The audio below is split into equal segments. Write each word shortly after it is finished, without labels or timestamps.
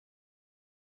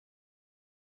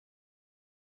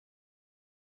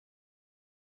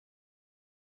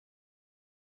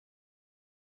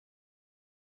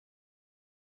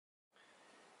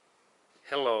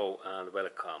Hello and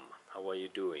welcome. How are you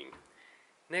doing?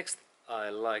 Next I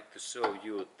like to show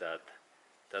you that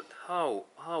how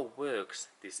works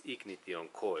this ignition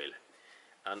coil,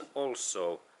 and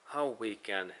also how we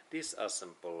can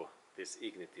disassemble this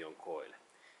ignition coil.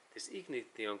 This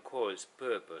ignition coil's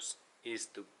purpose is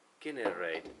to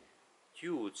generate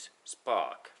huge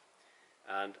spark.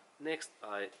 And next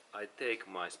I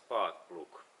take my spark plug.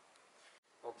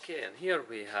 Okay, and here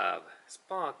we have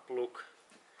spark plug.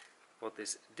 What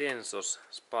is Denso's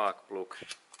spark plug,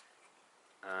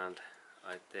 and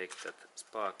I take that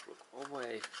spark plug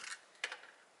away,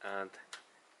 and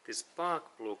this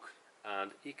spark plug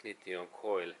and ignition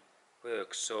coil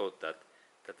works so that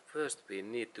first we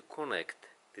need to connect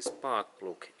the spark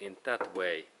plug in that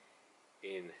way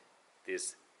in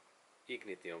this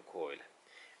ignition coil,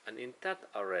 and in that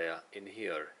area in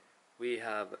here we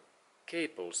have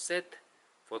cable set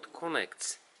what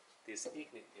connects this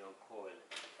ignition coil.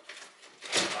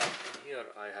 Here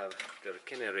I have the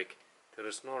generic, there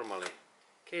is normally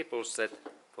cable set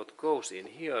what goes in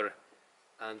here,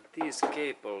 and these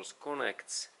cables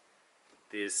connects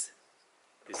this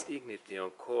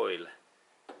ignition coil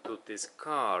to this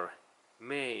car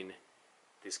main,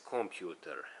 this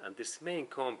computer, and this main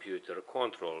computer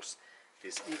controls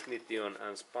this ignition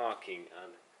and sparking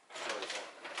and so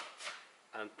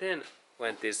on. And then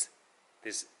when this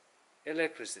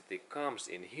electricity comes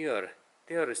in here,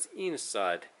 there is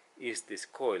inside is this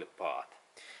coil part,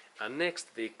 and next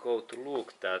we go to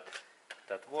look that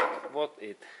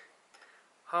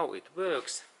how it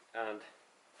works, and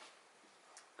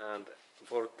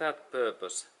for that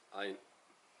purpose I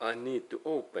need to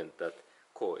open that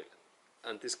coil,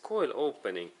 and this coil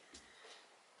opening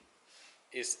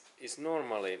is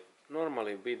normally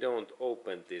we don't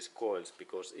open these coils,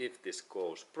 because if this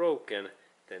goes broken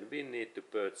then we need to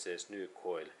purchase new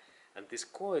coil. And these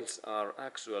coils are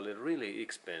actually really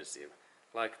expensive.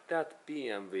 Like that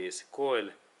BMW's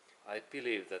coil, I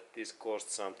believe that this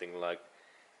costs something like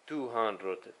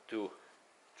 200 to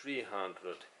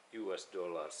 300 US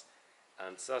dollars,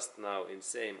 and just now in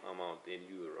same amount in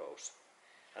euros.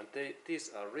 And these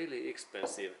are really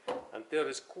expensive, and there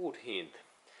is good hint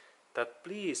that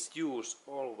please use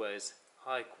always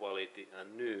high quality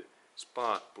and new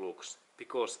spark plugs,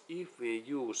 because if we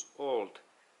use old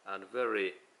and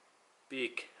very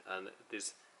big and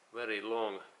this very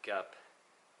long gap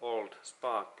old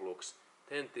spark plugs,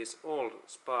 then these old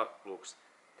spark plugs,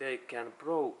 they can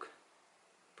broke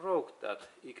that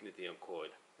ignition coil.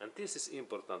 And this is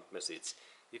important message.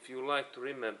 If you like to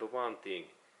remember one thing,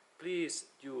 please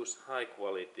use high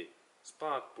quality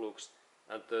spark plugs,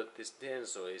 and this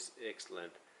Denso is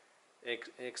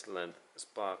excellent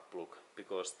spark plug,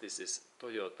 because this is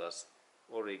Toyota's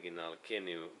original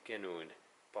genuine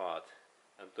part,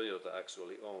 and Toyota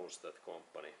actually owns that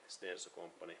company, this Denso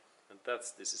company, and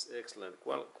this is excellent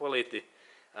quality.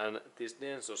 And this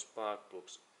Denso spark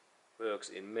plugs works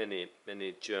in many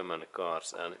German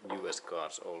cars and US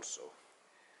cars also.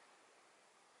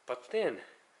 But then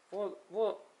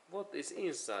what is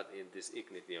inside in this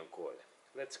ignition coil?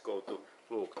 Let's go to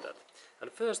look that.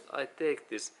 And first I take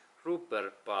this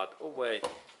rubber part away,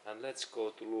 and let's go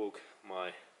to look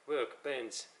my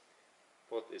workbench,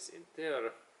 what is in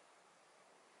there.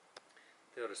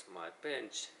 There is my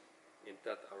bench in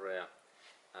that area,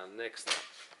 and next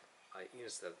I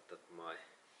insert that my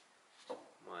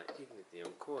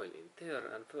ignition coil in there,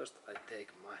 and first I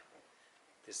take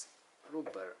this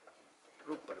rubber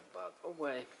part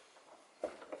away.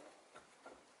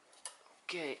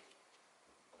 Okay,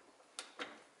 in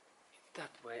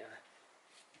that way I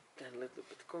then a little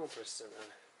bit compression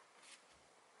and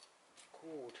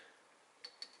cool,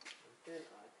 and then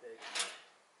I take my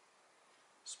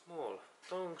small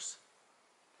tongs,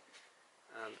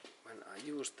 and when I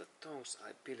use the tongs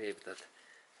I believe that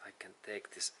I can take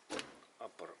this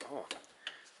upper,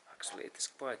 actually it is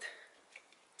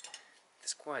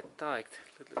quite tight,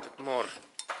 little bit more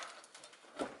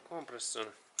compression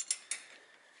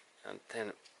and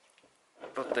then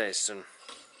rotation.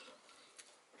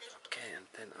 Okay, and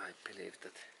then I believe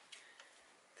that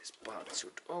this part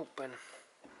should open.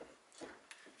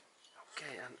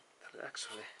 Okay, and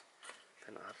actually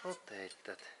then I rotate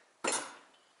that, it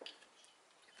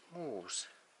moves.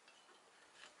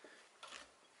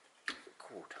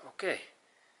 Good, okay.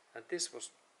 And this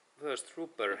was first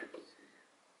rubber,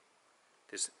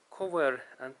 this cover,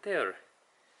 and there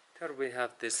we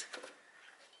have this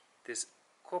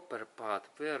copper part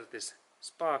where this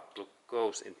spark plug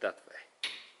goes in that way.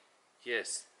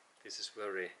 Yes, this is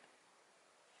very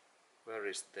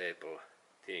stable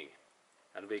thing,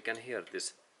 and we can hear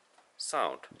this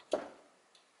sound.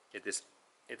 It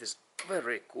is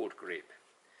very good grip.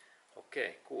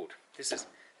 Okay, good. This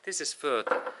is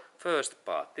first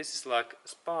part. This is like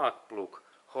spark plug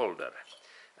holder.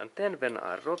 And then when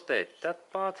I rotate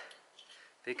that part,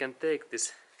 we can take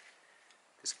this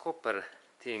copper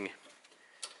thing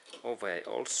away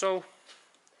also.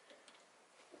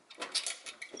 A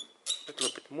little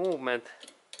bit movement,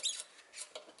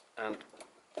 and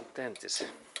then this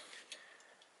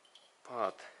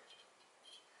part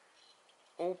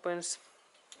opens,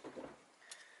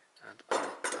 and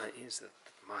I insert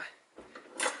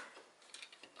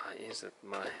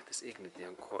my this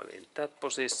ignition coil in that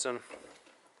position.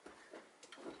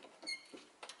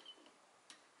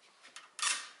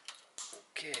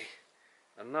 Okay,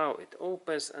 and now it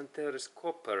opens, and there is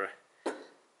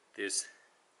this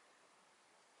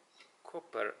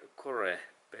copper core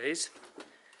base,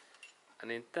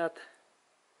 and in that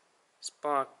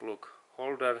spark plug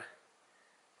holder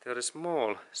there is a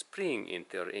small spring in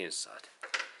there inside.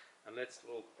 And let's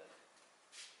look that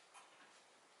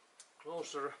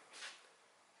closer.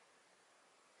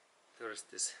 There is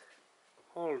this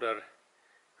holder,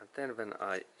 and then when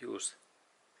I use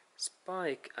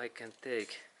spike, I can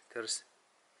take, there's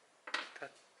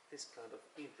this kind of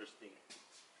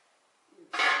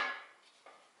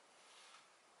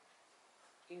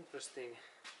interesting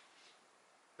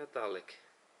metallic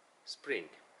spring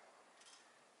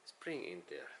in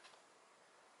there.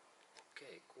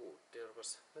 Okay, good. There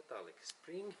was metallic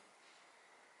spring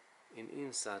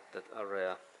inside that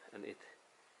area, and it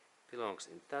belongs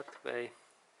in that way.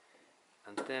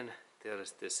 And then there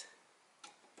is this,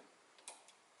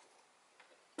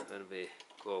 when we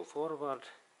go forward,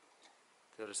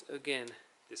 there is again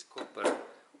this copper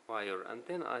wire, and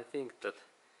then I think that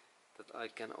I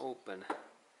can open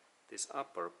this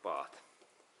upper part.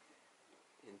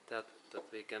 In that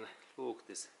we can look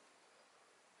this,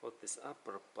 what this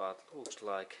upper part looks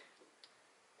like.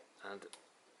 And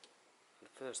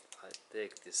first I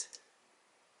take this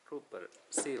rubber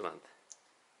sealant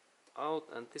out,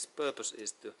 and this purpose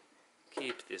is to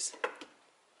keep this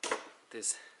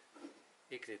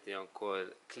ignition coil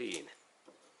clean.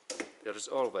 There is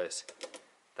always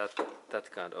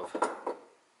that kind of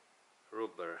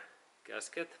rubber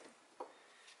gasket,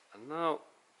 and now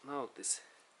this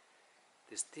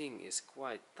thing is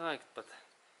quite tight, but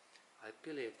I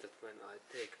believe that when I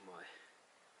take my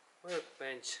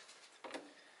workbench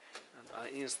and I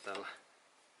install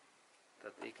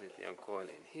that ignition coil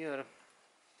in here,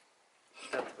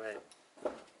 that way,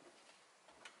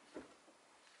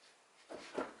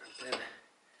 and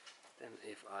then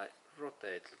if I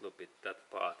rotate a little bit that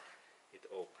part, it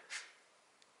opens.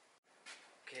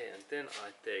 Okay, and then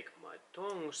I take my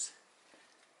tongs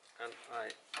and I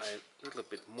little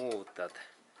bit move that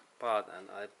part, and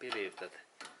I believe that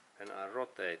when I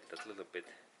rotate that little bit,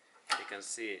 you can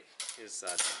see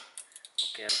inside.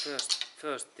 Okay, and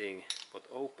first thing what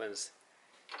opens,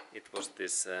 it was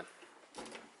this.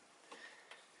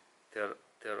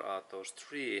 There are those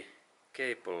three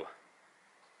cable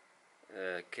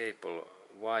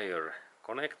wire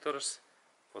connectors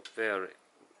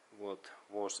what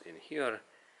was in here,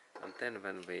 and then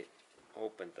when we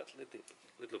open that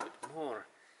little bit more,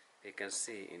 we can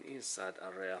see in inside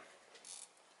area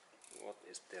what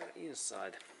is there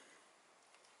inside.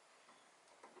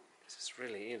 This is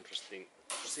really interesting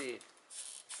to see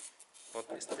what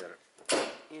is there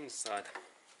inside,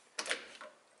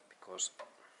 because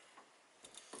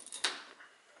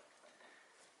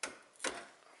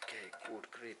okay,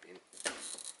 good grip in.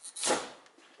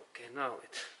 Okay, now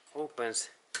it opens,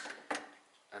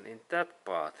 and in that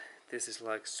part this is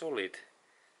like solid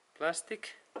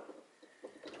plastic,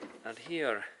 and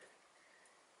here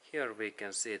we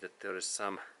can see that there is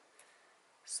some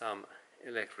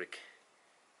electric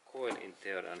coil in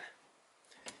there, and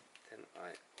then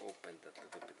I open that a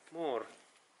little bit more.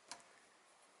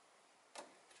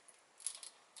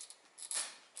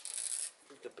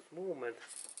 Little bit movement,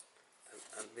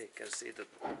 and we can see that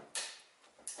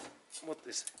what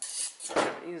is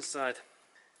there inside.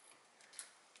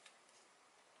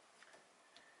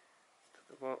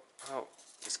 How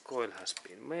this coil has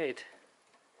been made.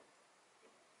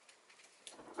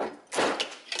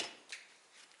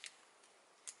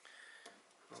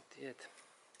 Not yet.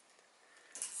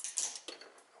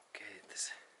 Okay,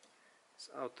 this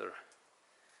outer.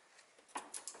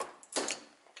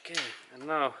 Okay, and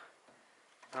now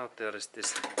there is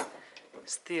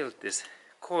still this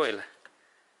coil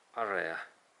area.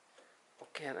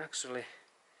 Okay, and actually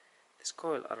this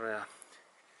coil area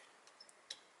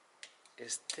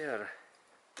is there.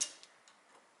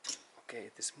 Okay,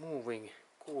 it is moving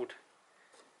good.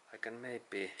 I can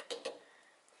maybe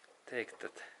take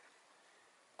that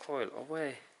coil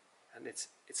away, and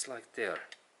it's like there.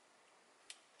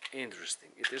 Interesting.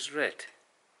 It is red.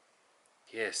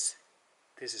 Yes,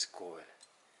 this is coil.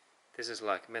 This is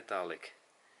like metallic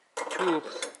tube,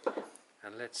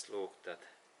 and let's look that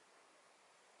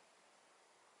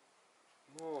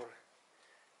more.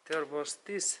 There was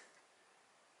this.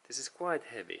 This is quite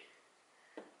heavy,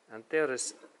 and there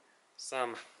is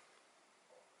some.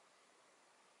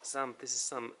 This is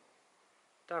some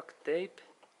duct tape.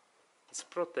 It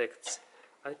protects.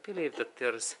 I believe that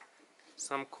there is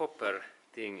some copper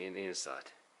thing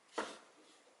inside.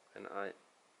 And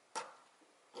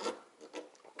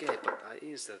okay, but I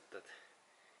insert that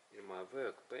in my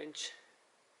workbench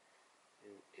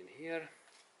in here,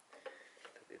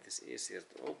 that it is easier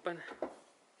to open.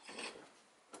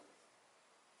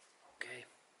 Okay,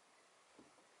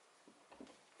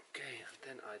 and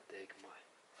then I take my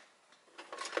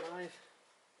knife.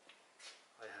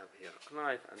 I have here a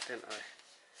knife, and then I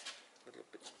little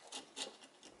bit.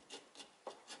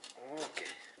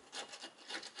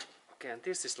 Okay, and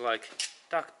this is like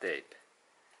duct tape,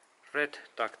 red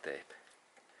duct tape,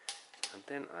 and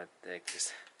then I take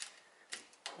this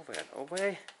cover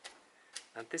away,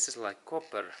 and this is like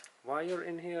copper wire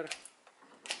in here.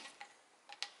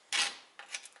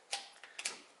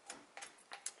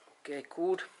 Okay,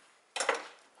 good.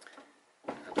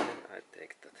 And then I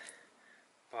take that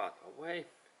part away,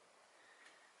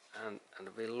 and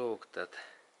we look at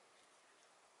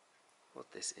what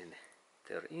is in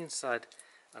there inside,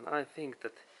 and I think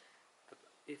that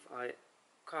if I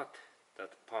cut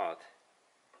that part,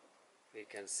 we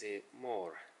can see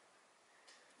more.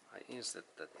 I insert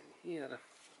that in here.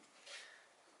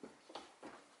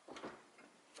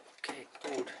 Okay,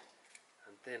 good.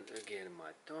 And then again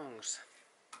my tongs.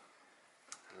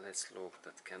 And let's look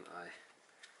that can I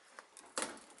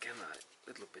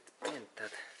little bit bend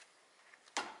that.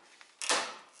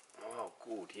 Oh,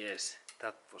 good, yes,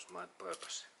 that was my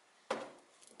purpose.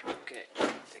 Okay,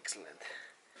 excellent.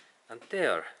 And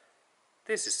there,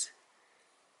 this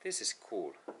is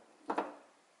cool.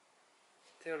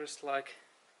 There is like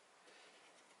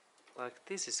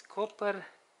this is copper,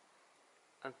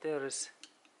 and this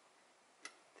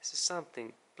is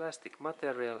something plastic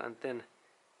material, and then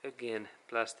again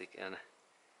plastic and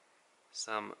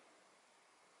some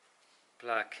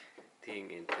black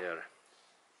thing in there.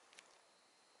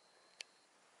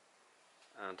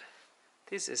 And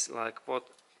this is like what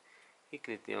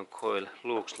ignition coil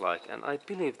looks like, and I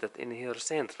believe that in here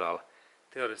central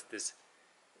there is this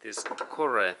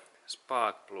Coil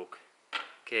spark plug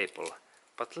cable.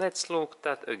 But let's look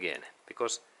that again,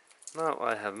 because now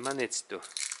I have managed to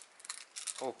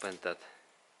open that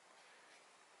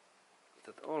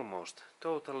almost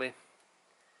totally,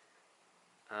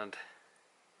 and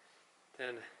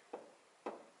then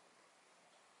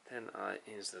I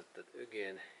insert that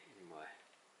again in my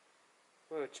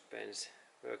workbench.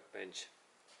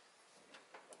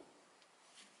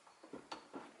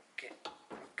 Okay,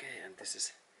 and this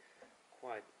is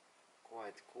quite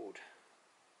good.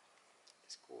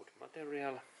 It's good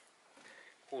material,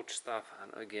 good stuff,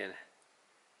 and again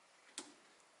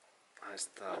I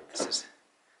start. This is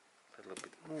a little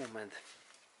bit movement.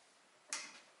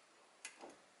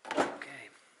 Okay,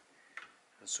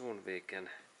 and soon we can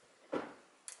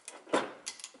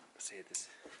see this.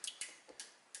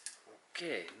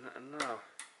 Okay, now,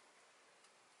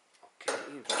 okay,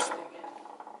 interesting.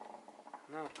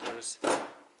 Now there is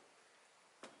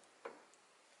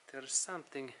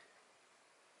something.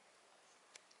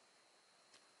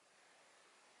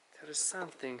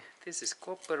 This is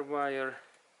copper wire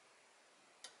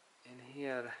in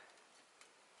here,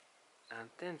 and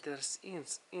then there's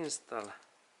inside.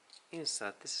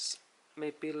 This is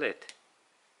maybe lead.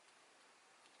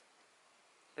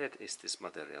 Lead is this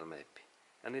material maybe,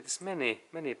 and it is many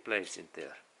plates in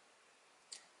there.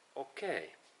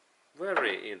 Okay,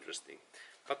 very interesting.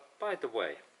 But by the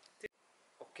way,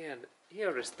 okay, and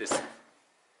here is this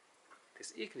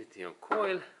ignition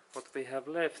coil what we have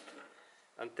left,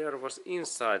 and there was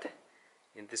inside,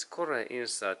 in this Coil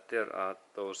inside, there are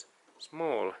those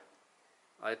small,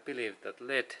 I believe that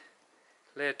lead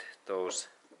those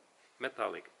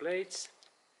metallic plates,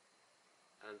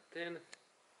 and then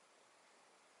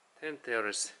there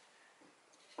is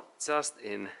just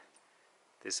in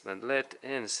this when lead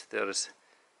ends, there is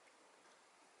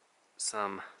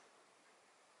some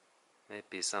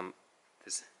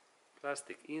this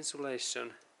plastic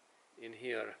insulation in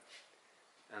here,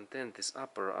 and then this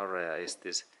upper area is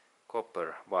this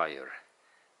copper wire,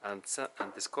 and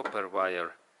this copper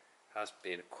wire has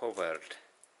been covered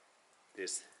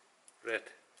this red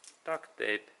duct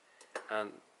tape,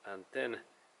 and then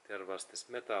there was this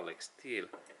metallic steel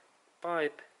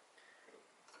pipe,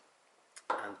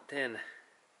 And then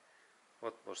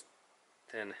what was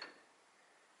then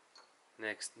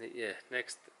next? Yeah,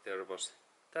 next there was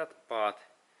that part,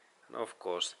 and of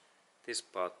course this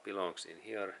part belongs in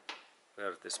here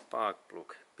where the spark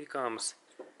plug becomes,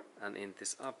 and in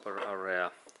this upper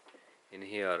area in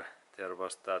here there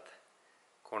was that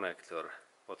connector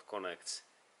what connects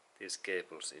these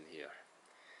cables in here.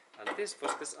 And this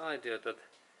was this idea that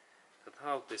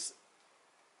how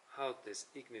this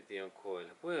ignition coil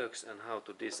works and how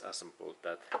to disassemble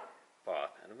that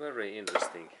part, and very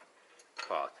interesting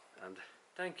part. And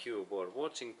thank you for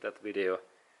watching that video,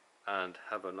 and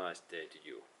have a nice day to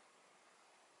you.